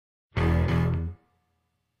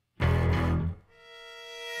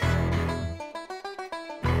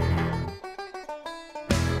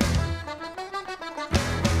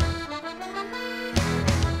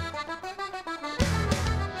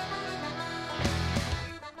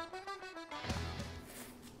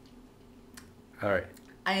All right.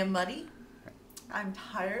 I am muddy. I'm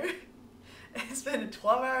tired. It's been a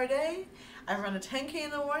 12-hour day. I run a 10K in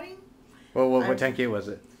the morning. Well, what 10K was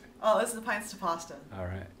it? Oh, this is the pints to pasta. All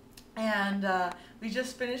right. And we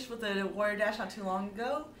just finished with the Warrior Dash not too long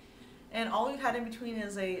ago. And all we've had in between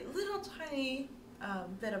is a little tiny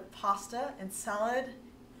bit of pasta and salad.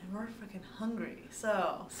 And we're freaking hungry.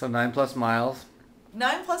 So 9+ miles.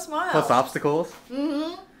 9+ miles. Plus obstacles.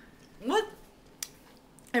 Mm-hmm. What?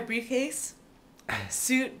 A briefcase,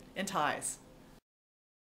 suit, and ties.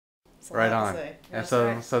 Right on. And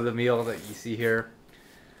so the meal that you see here,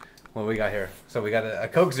 what we got here? So we got a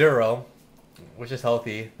Coke Zero, which is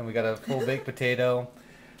healthy. Then we got a full baked potato,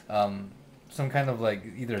 some kind of like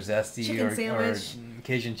either zesty or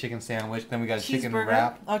Cajun chicken sandwich. Then we got a chicken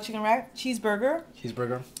wrap. Oh, chicken wrap. Cheeseburger.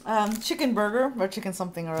 Chicken burger or chicken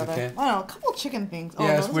something or other. Okay. I don't know. A couple chicken things. Oh,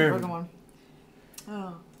 yeah, no, it's weird. Burger one.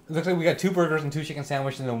 Oh. It looks like we got 2 burgers and 2 chicken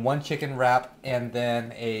sandwiches and then 1 chicken wrap and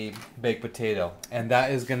then a baked potato. And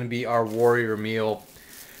that is going to be our warrior meal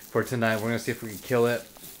for tonight. We're going to see if we can kill it.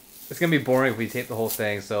 It's going to be boring if we tape the whole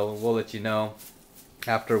thing, so we'll let you know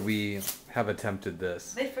after we have attempted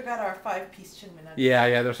this. They forgot our 5-piece chicken McNugget.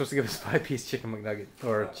 Yeah, they're supposed to give us 5-piece chicken McNugget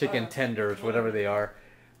or chicken tenders, whatever they are.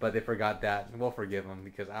 But they forgot that. And we'll forgive them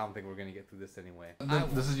because I don't think we're going to get through this anyway.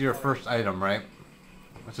 This is your first item, right?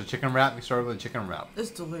 It's a chicken wrap. We started with a chicken wrap.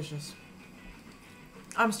 It's delicious.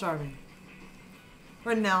 I'm starving.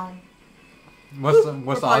 Right now. What's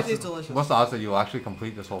the odds that you'll actually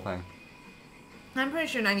complete this whole thing? I'm pretty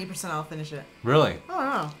sure 90% I'll finish it. Really? I don't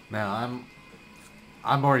know. Man,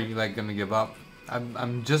 I'm already like gonna give up.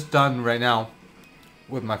 I'm just done right now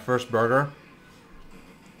with my first burger.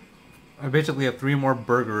 I basically have 3 more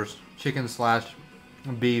burgers,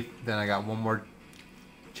 chicken/beef. Then I got 1 more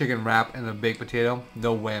chicken wrap and a baked potato.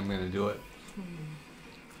 No way I'm gonna do it.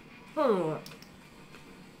 Because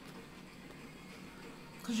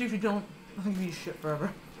if you don't, I think you eat shit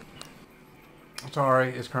forever. Sorry,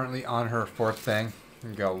 is currently on her 4th thing.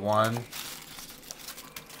 We got 1,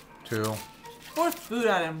 2, 4th food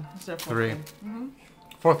item. 3.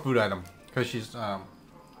 4th food item. Because she's at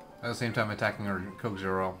the same time attacking her Coke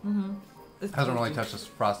Zero. Hasn't really touched this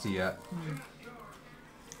Frosty yet.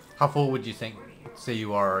 How full would you say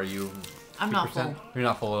you are? Are you 2%? I'm not full. You're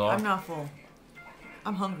not full at all? I'm not full.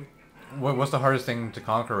 I'm hungry. What's the hardest thing to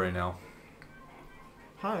conquer right now?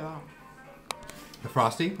 Probably that. The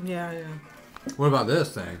Frosty? Yeah. What about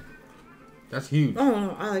this thing? That's huge. Oh,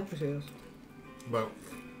 no, I like potatoes. But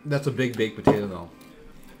that's a big baked potato, though.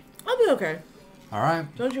 I'll be okay. All right.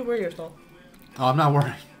 Don't you worry yourself. Oh, I'm not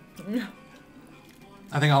worried.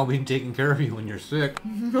 I think I'll be taking care of you when you're sick.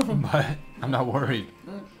 But I'm not worried.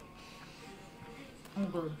 I'm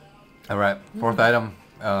good. All right. 4th item.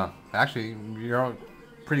 Actually, you're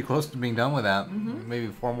pretty close to being done with that. Maybe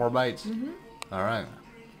 4 more bites. All right.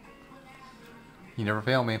 You never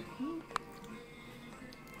fail me.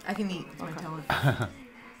 I can eat. It's my talent.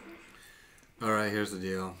 All right, here's the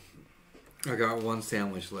deal. I got 1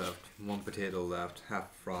 sandwich left, 1 potato left,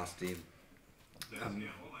 half Frosty.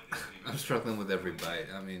 I'm struggling with every bite.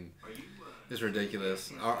 I mean, it's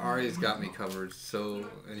ridiculous. Ari's got me covered,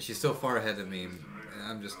 and she's so far ahead of me. And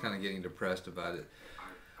I'm just kind of getting depressed about it.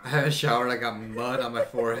 I haven't showered. I got mud on my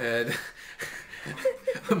forehead.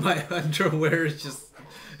 My underwear is just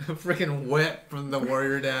freaking wet from the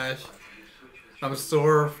Warrior Dash. I'm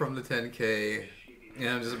sore from the 10K, and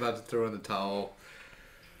I'm just about to throw in the towel.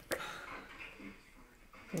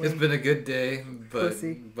 It's been a good day, but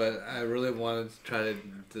I really wanted to try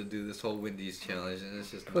to do this whole Wendy's challenge, and it's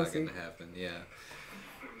just not going to happen. Yeah,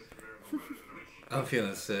 I'm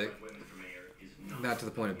feeling sick, not to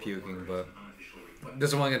the point of puking, but this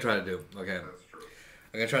is what I'm gonna try to do. Okay, I'm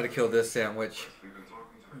gonna try to kill this sandwich.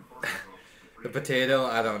 The potato,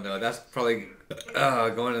 I don't know. That's probably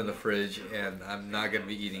going in the fridge, and I'm not gonna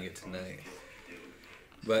be eating it tonight.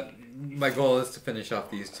 But my goal is to finish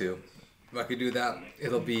off these 2. If I could do that,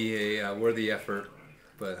 it'll be a worthy effort.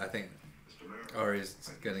 But I think Ari's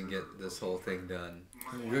gonna get this whole thing done.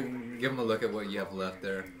 Give him a look at what you have left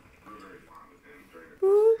there.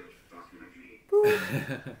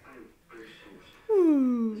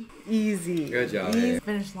 Easy. Good job. Easy.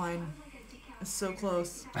 Finish line. It's so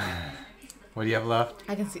close. What do you have left?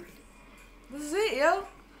 I can see. This is it, yo.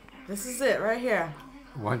 This is it right here.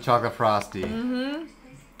 1 chocolate Frosty.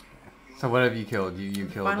 So what have you killed? You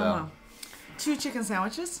killed Final one. 2 chicken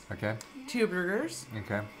sandwiches. Okay. 2 burgers.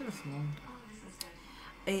 Okay.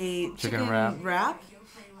 A chicken wrap.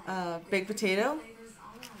 Baked potato.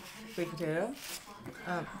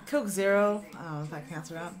 Coke Zero. I don't know if that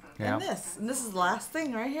counts or not. Yeah. And this is the last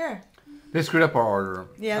thing right here. They screwed up our order.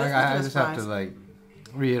 Yeah, I just have to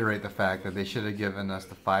reiterate the fact that they should have given us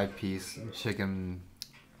the 5-piece chicken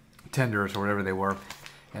tenders or whatever they were,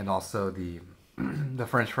 and also the the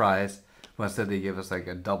French fries. But instead, they gave us like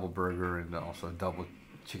a double burger and also a double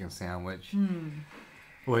chicken sandwich,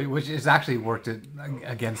 which has actually worked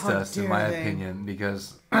against us, in my opinion,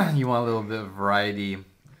 because you want a little bit of variety.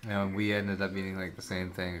 You know, we ended up eating like the same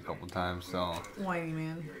thing a couple times. So whiny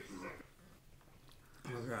man.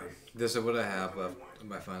 Okay. This is what I have left in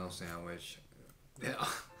my final sandwich. Yeah.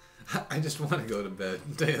 I just want to go to bed,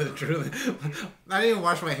 to tell you the truth. I didn't even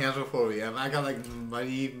wash my hands before we have. I got like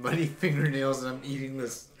muddy fingernails and I'm eating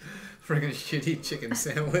this freaking shitty chicken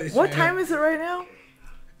sandwich. What time is it right now?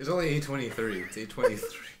 It's only 8:23. It's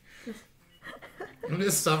 8:23. I'm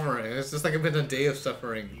just suffering. It's just like I've been a day of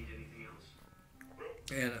suffering.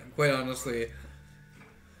 And quite honestly,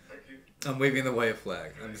 I'm waving the white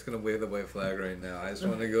flag. I'm just going to wave the white flag right now. I just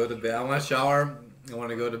want to go to bed. I want to shower. I want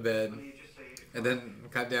to go to bed. And then,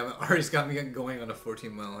 goddamn it, Ari's got me going on a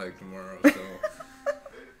 14-mile hike tomorrow, so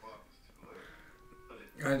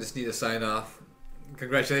I just need to sign off.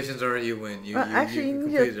 Congratulations, Ari, you win. You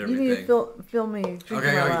completed everything. You need to film me.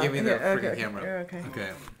 Okay, give me the freaking camera.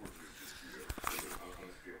 Okay.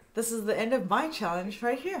 This is the end of my challenge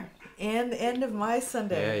right here, and the end of my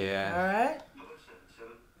Sunday. Yeah. All right.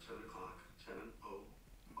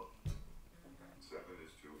 7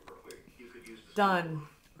 is too early. Done.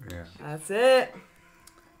 Yeah. That's it.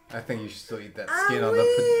 I think you should still eat that skin on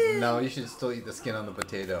the No, you should still eat the skin on the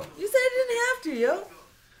potato. You said I didn't have to, yo.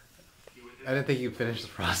 I didn't think you finished the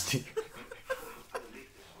frosting.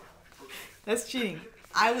 That's cheating.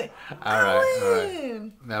 I win. All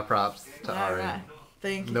right. Now props to Ari. Right.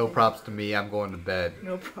 Thank you. No props to me. I'm going to bed.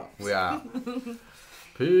 No props. We out.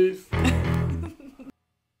 Peace.